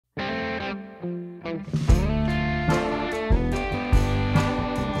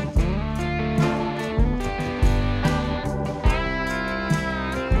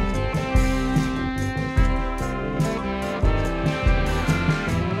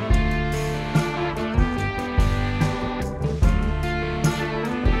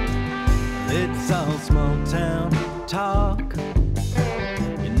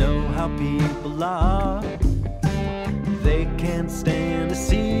people are. They can't stand to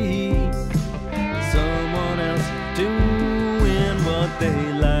see someone else doing what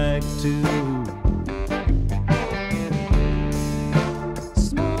they like to.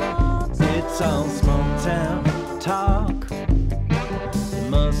 It's all small town talk. You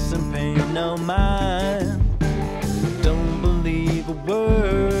mustn't pay no mind. Don't believe a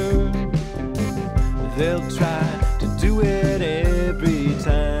word. They'll try to do it every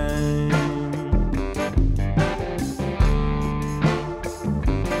time.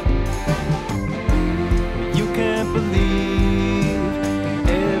 You can't believe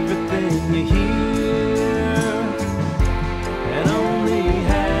everything you hear, and only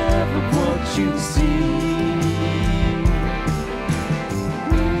half of what you see.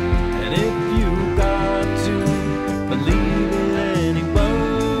 And if you got to believe it anyway,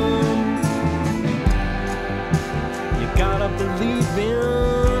 you gotta believe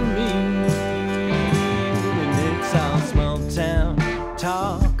in me. And it's all small town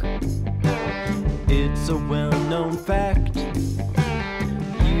talk. It's a well-known fact.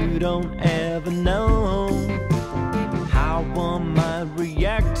 You don't ever know how one might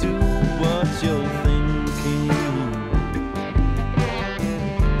react to what you're thinking.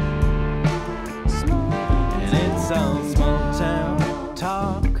 And it's all small town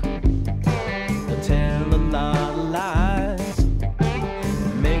talk. They tell a lot of lies,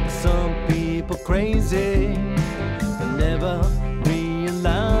 make some people crazy, but never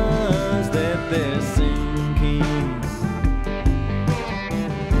realize that they're sinking.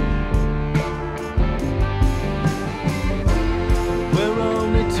 We're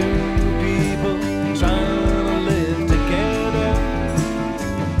only two people trying to live together,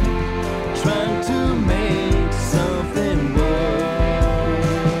 trying to make something work.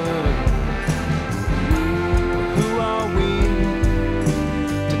 Who are we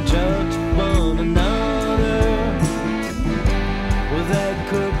to judge one another? Well, that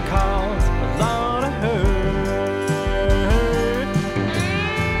could cause a lot of hurt.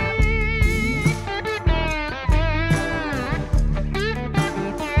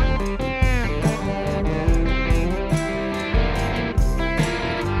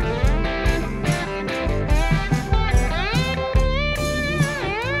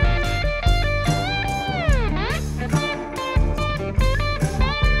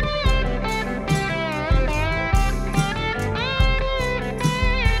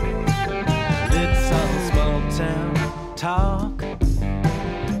 It's all small town talk.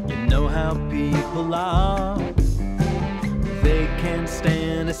 You know how people are.